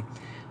thing.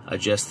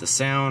 Adjust the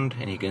sound,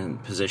 and you can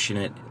position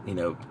it, you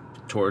know,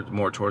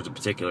 more towards a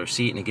particular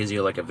seat, and it gives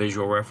you like a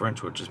visual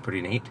reference, which is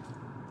pretty neat.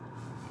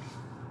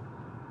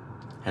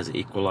 Has an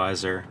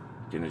equalizer,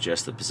 you can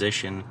adjust the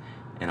position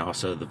and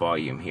also the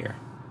volume here.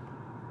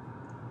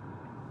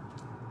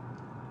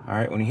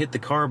 Alright, when you hit the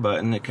car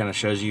button, it kind of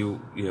shows you,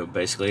 you know,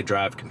 basically a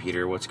drive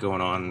computer, what's going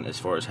on as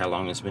far as how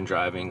long it's been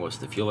driving, what's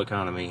the fuel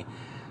economy,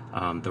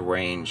 the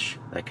range,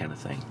 that kind of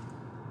thing.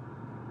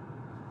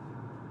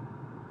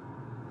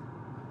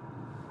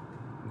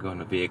 Going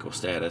to vehicle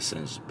status,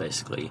 and it's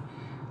basically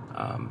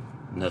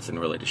nothing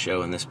really to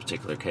show in this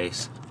particular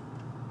case.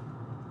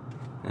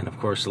 And of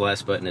course the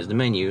last button is the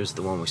menu, is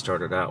the one we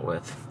started out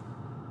with.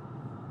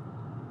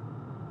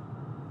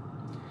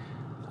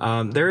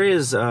 There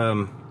is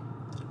a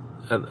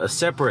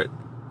separate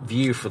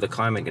view for the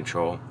climate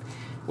control,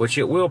 which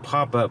it will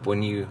pop up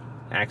when you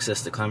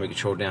access the climate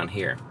control down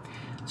here.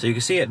 So you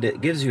can see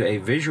it gives you a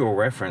visual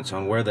reference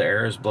on where the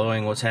air is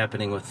blowing, what's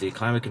happening with the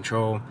climate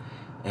control,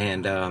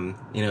 and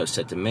you know, it's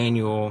set to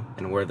manual,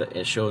 and where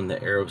it's showing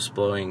the air is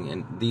blowing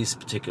in these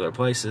particular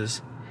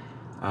places.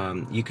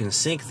 You can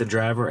sync the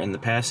driver and the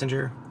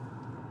passenger.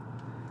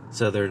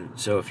 So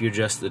if you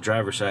adjust the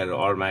driver's side, it'll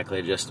automatically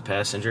adjust the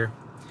passenger.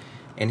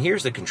 And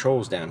here's the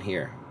controls down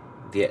here,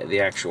 the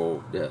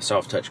actual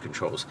soft touch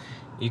controls.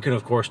 You can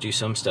of course do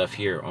some stuff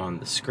here on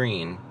the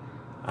screen,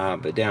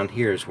 but down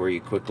here is where you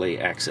quickly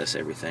access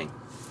everything.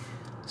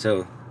 So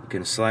you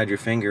can slide your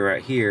finger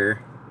right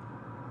here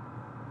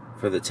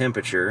for the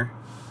temperature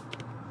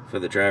for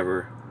the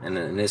driver, and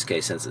in this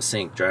case, since it's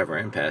synced, driver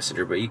and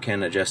passenger, but you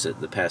can adjust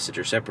the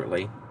passenger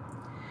separately.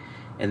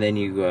 And then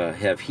you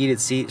have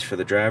heated seats for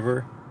the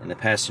driver and the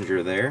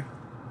passenger there.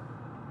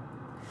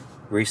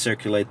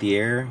 Recirculate the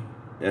air,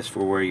 that's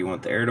for where you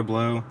want the air to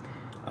blow.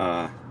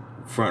 Front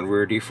and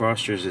rear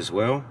defrosters as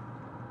well.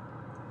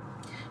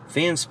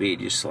 Fan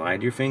speed, you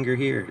slide your finger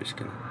here, just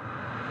gonna.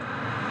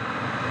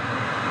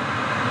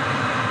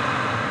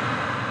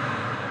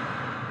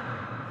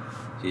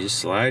 So you just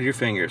slide your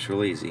finger, it's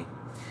real easy.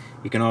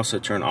 You can also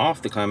turn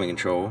off the climate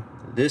control.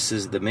 This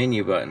is the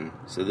menu button.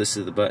 So this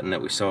is the button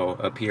that we saw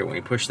up here. When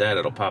you push that,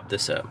 it'll pop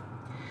this up.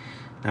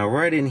 Now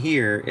right in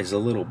here is a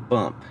little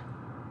bump,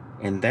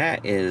 and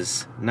that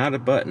is not a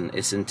button.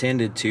 It's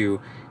intended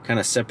to kind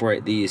of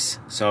separate these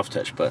soft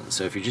touch buttons.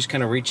 So if you're just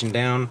kind of reaching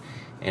down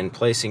and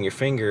placing your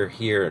finger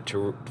here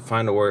to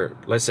find where,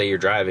 let's say you're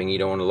driving, you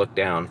don't want to look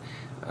down,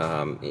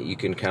 you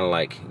can kind of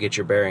like get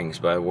your bearings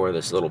by where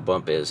this little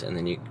bump is, and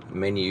then you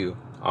menu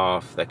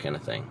off, that kind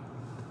of thing.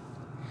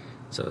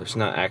 So there's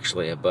not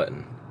actually a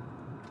button.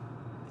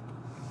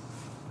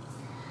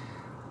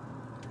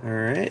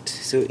 Alright,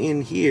 so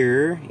in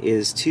here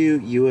is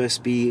two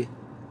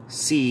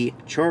USB-C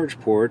charge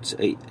ports,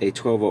 a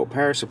 12-volt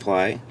power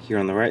supply here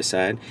on the right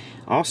side,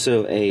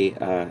 also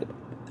a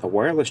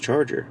wireless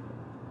charger.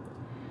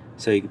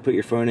 So you can put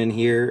your phone in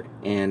here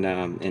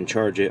and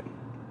charge it.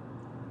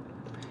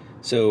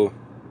 So,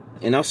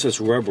 and also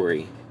it's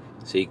rubbery,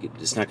 so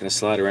it's not going to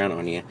slide around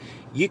on you.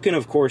 You can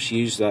of course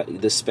use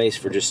this space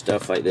for just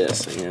stuff like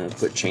this, you know,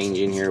 put change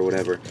in here or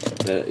whatever,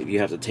 but you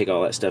have to take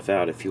all that stuff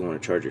out if you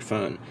want to charge your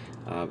phone.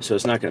 So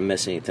it's not going to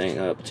mess anything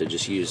up to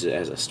just use it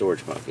as a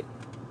storage pocket.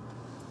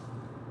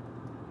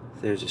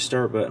 There's a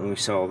start button, we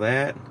saw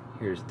that.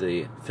 Here's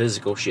the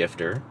physical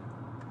shifter.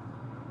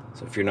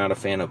 So if you're not a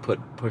fan of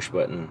push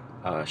button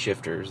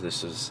shifters,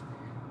 this is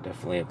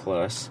definitely a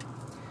plus.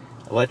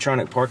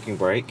 Electronic parking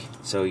brake,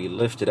 so you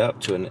lift it up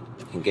to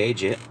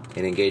engage it.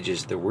 It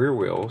engages the rear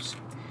wheels.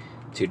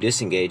 To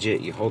disengage it,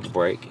 you hold the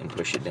brake and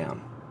push it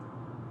down.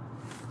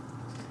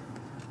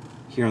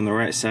 Here on the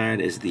right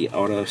side is the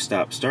auto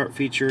stop start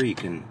feature. You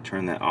can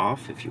turn that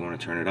off if you want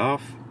to turn it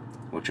off,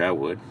 which I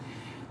would.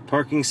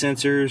 Parking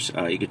sensors,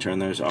 you can turn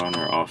those on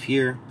or off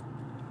here.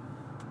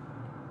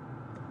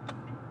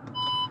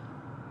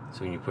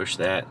 So when you push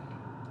that,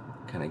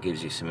 kind of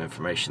gives you some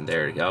information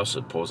there. It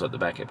also pulls up the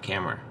backup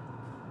camera.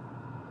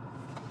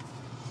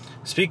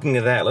 Speaking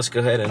of that, let's go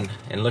ahead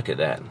and look at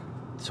that.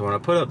 So when I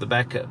put up the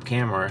backup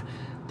camera,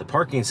 the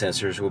parking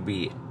sensors will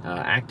be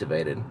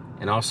activated,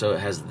 and also it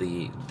has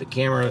the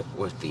camera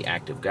with the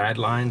active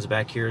guidelines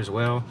back here as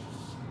well.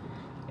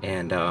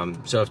 And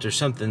so if there's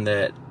something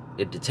that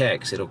it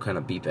detects, it'll kind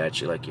of beep at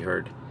you like you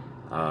heard,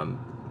 so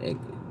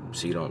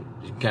you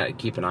kind of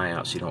keep an eye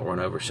out so you don't run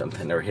over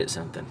something or hit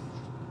something.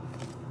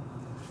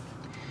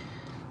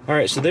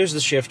 Alright, so there's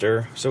the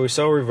shifter. So we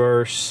saw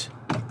reverse,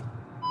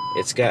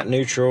 it's got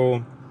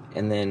neutral,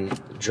 and then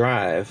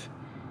drive,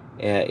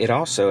 it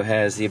also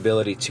has the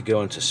ability to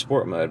go into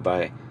sport mode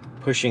by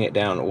pushing it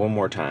down one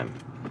more time.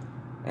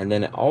 And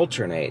then it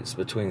alternates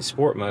between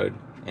sport mode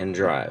and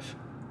drive.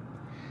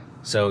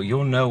 So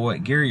you'll know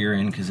what gear you're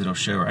in because it'll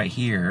show right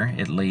here,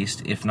 at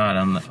least, if not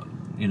on the,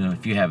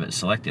 if you have it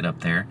selected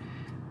up there.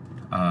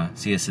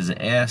 See, it says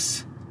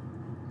S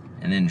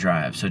and then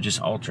drive, so it just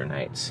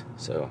alternates.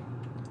 So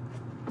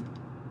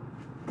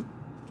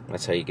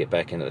that's how you get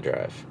back into the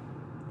drive.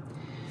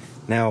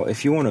 Now,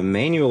 if you want to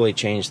manually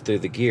change through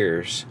the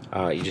gears,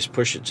 you just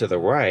push it to the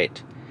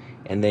right,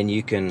 and then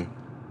you can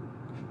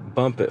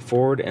bump it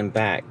forward and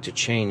back to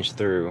change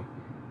through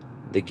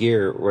the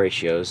gear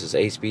ratios. It's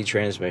 8-speed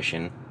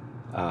transmission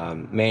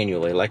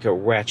manually, like a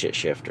ratchet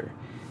shifter.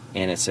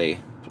 And it's a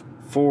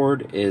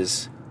forward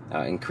is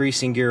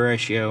increasing gear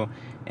ratio,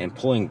 and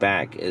pulling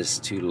back is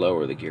to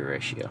lower the gear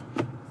ratio.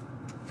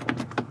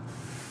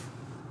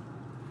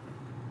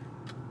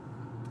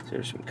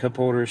 There's some cup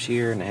holders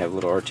here, and they have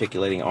little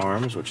articulating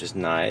arms, which is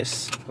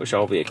nice. Wish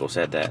all vehicles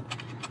had that.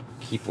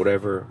 Keep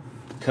whatever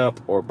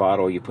cup or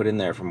bottle you put in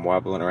there from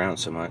wobbling around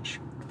so much.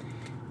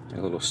 A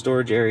little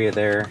storage area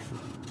there.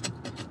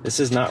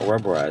 This is not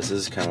rubberized. This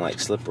is kind of like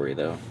slippery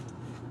though.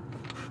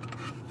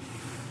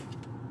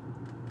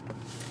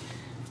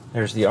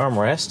 There's the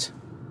armrest.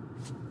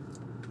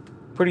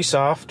 Pretty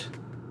soft.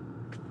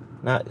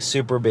 Not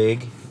super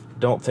big.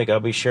 Don't think I'll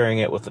be sharing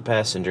it with the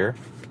passenger.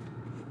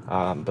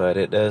 But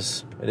it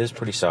is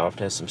pretty soft.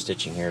 It has some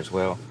stitching here as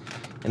well.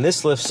 And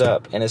this lifts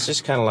up, and it's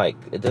just kind of like,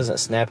 it doesn't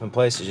snap in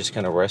place, it's just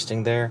kind of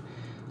resting there.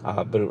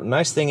 But the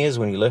nice thing is,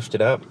 when you lift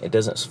it up, it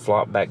doesn't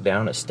flop back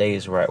down, it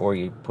stays right where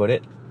you put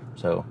it.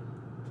 So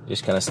it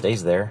just kind of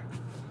stays there.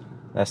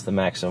 That's the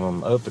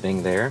maximum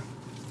opening there.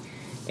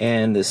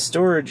 And the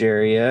storage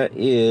area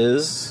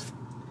is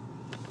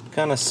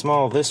kind of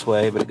small this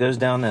way, but it goes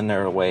down in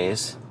there a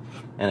ways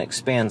and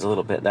expands a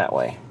little bit that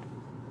way.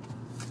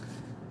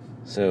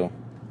 So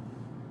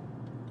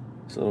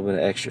it's a little bit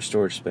of extra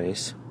storage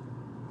space.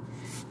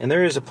 And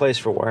there is a place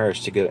for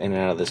wires to go in and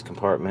out of this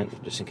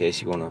compartment, just in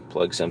case you want to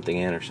plug something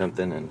in or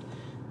something and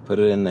put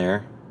it in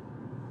there.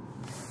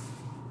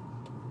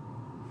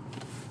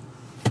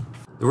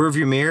 The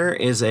rearview mirror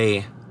is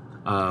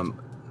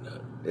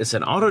it's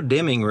an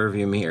auto-dimming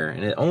rearview mirror,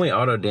 and it only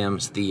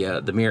auto-dims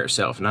the mirror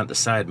itself, not the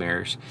side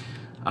mirrors.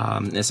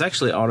 It's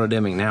actually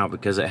auto-dimming now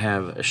because I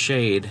have a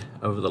shade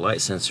over the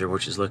light sensor,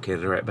 which is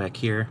located right back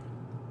here.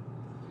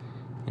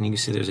 And you can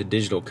see there's a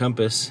digital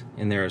compass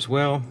in there as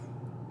well.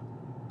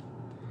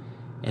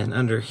 And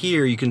under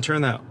here, you can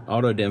turn that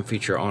auto dim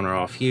feature on or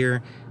off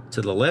here.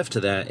 To the left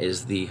of that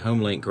is the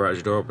HomeLink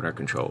garage door opener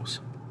controls.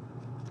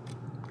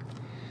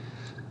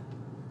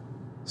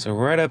 So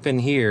right up in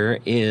here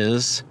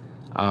is,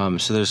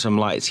 so there's some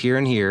lights here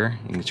and here.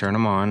 You can turn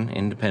them on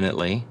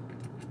independently.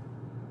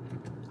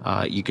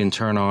 You can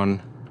turn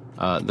on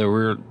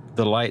the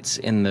lights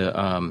in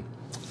the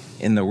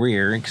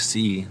rear. You can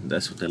see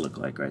that's what they look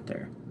like right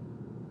there.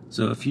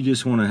 So if you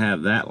just want to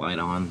have that light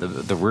on,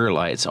 the rear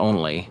lights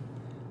only,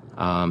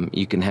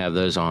 you can have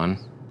those on.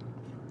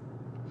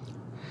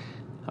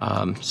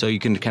 So you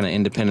can kind of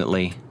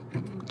independently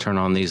turn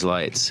on these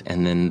lights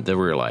and then the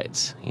rear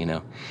lights,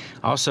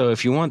 Also,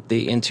 if you want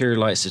the interior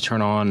lights to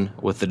turn on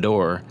with the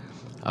door,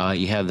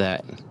 you have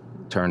that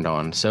turned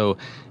on. So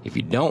if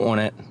you don't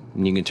want it,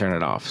 you can turn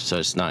it off. So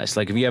it's nice.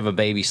 Like if you have a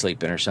baby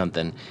sleeping or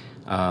something,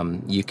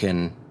 you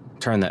can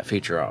turn that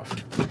feature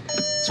off.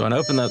 So when I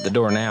open up the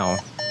door now,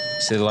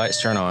 see the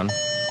lights turn on,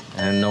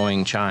 an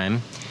annoying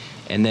chime.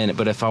 And then,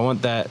 but if I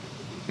want that,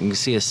 you can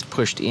see it's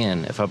pushed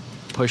in. If I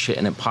push it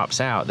and it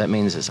pops out, that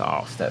means it's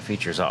off. That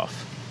feature's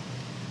off.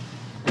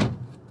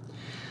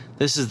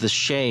 This is the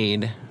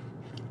shade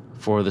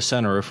for the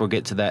sunroof. We'll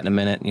get to that in a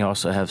minute. You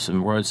also have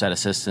some roadside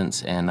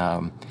assistance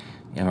and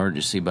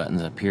emergency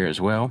buttons up here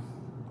as well.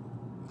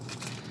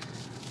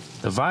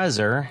 The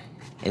visor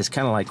is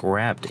kind of like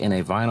wrapped in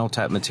a vinyl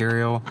type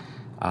material.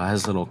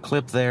 Has a little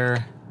clip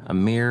there, a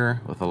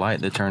mirror with a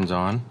light that turns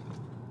on.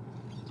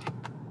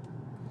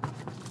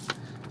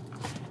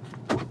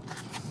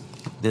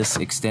 This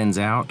extends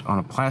out on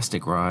a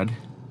plastic rod.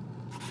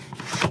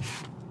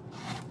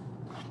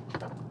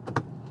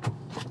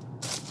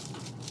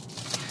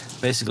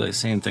 Basically the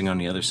same thing on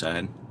the other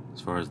side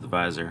as far as the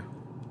visor.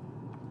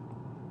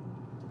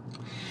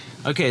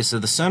 Okay, so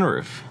the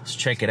sunroof, let's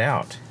check it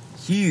out.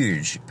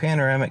 Huge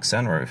panoramic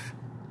sunroof.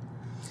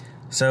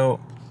 So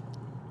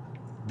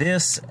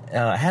this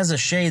has a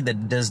shade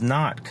that does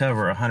not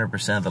cover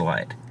 100% of the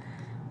light.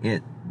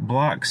 It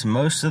blocks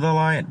most of the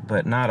light,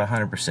 but not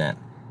 100%.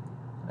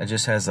 It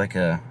just has like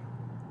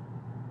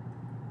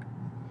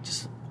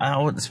it's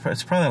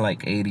probably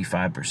like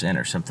 85%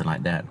 or something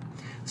like that.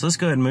 So let's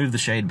go ahead and move the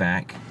shade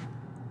back.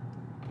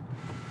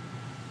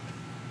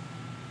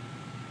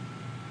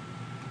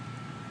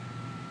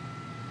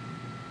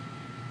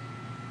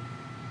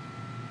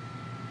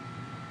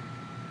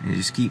 It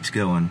just keeps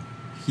going.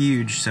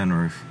 Huge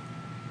sunroof.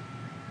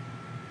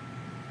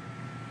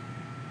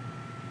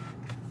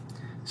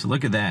 So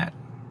look at that.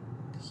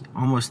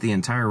 Almost the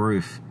entire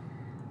roof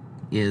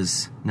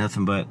is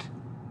nothing but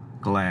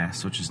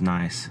glass, which is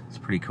nice. It's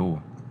pretty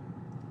cool.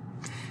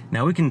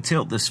 Now we can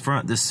tilt this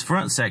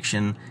front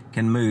section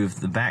can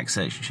move. The back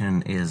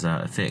section is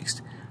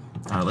fixed.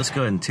 Let's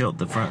go ahead and tilt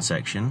the front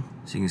section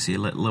so you can see a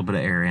little bit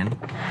of air in.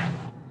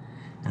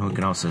 And we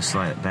can also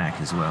slide it back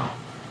as well.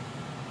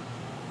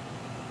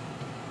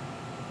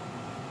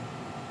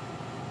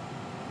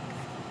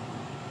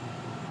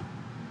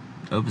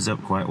 It opens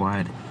up quite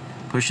wide.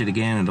 Push it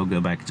again and it'll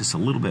go back just a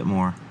little bit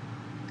more.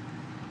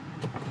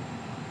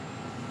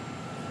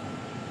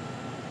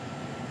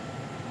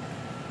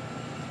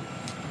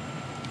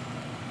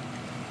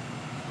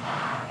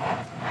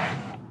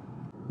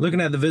 Looking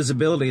at the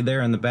visibility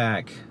there in the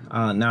back,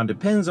 now it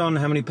depends on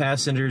how many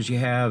passengers you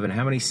have and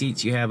how many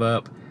seats you have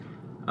up.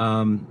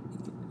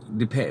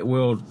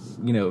 Will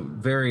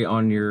vary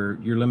on your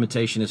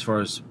limitation as far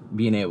as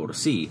being able to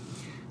see.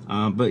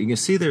 But you can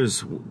see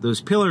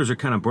those pillars are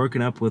kind of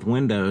broken up with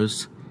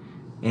windows,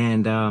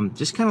 and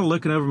just kind of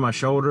looking over my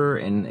shoulder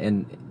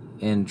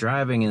and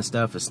driving and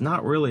stuff, it's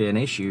not really an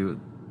issue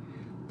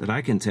that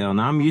I can tell.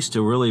 Now I'm used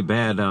to really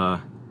bad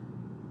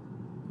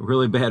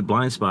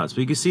blind spots,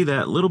 but you can see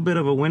that little bit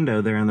of a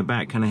window there in the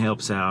back kind of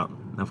helps out.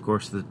 Of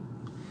course, the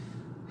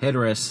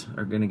headrests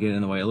are going to get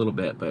in the way a little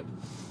bit, but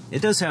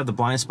it does have the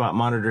blind spot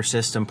monitor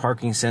system,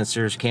 parking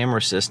sensors,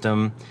 camera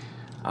system,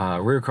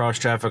 rear cross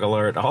traffic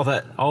alert,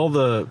 all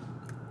the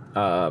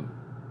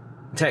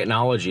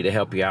technology to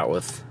help you out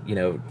with,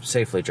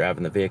 safely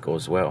driving the vehicle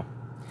as well.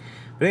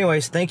 But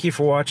anyways, thank you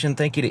for watching.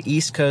 Thank you to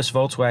East Coast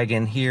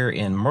Volkswagen here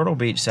in Myrtle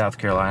Beach, South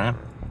Carolina,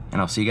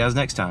 and I'll see you guys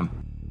next time.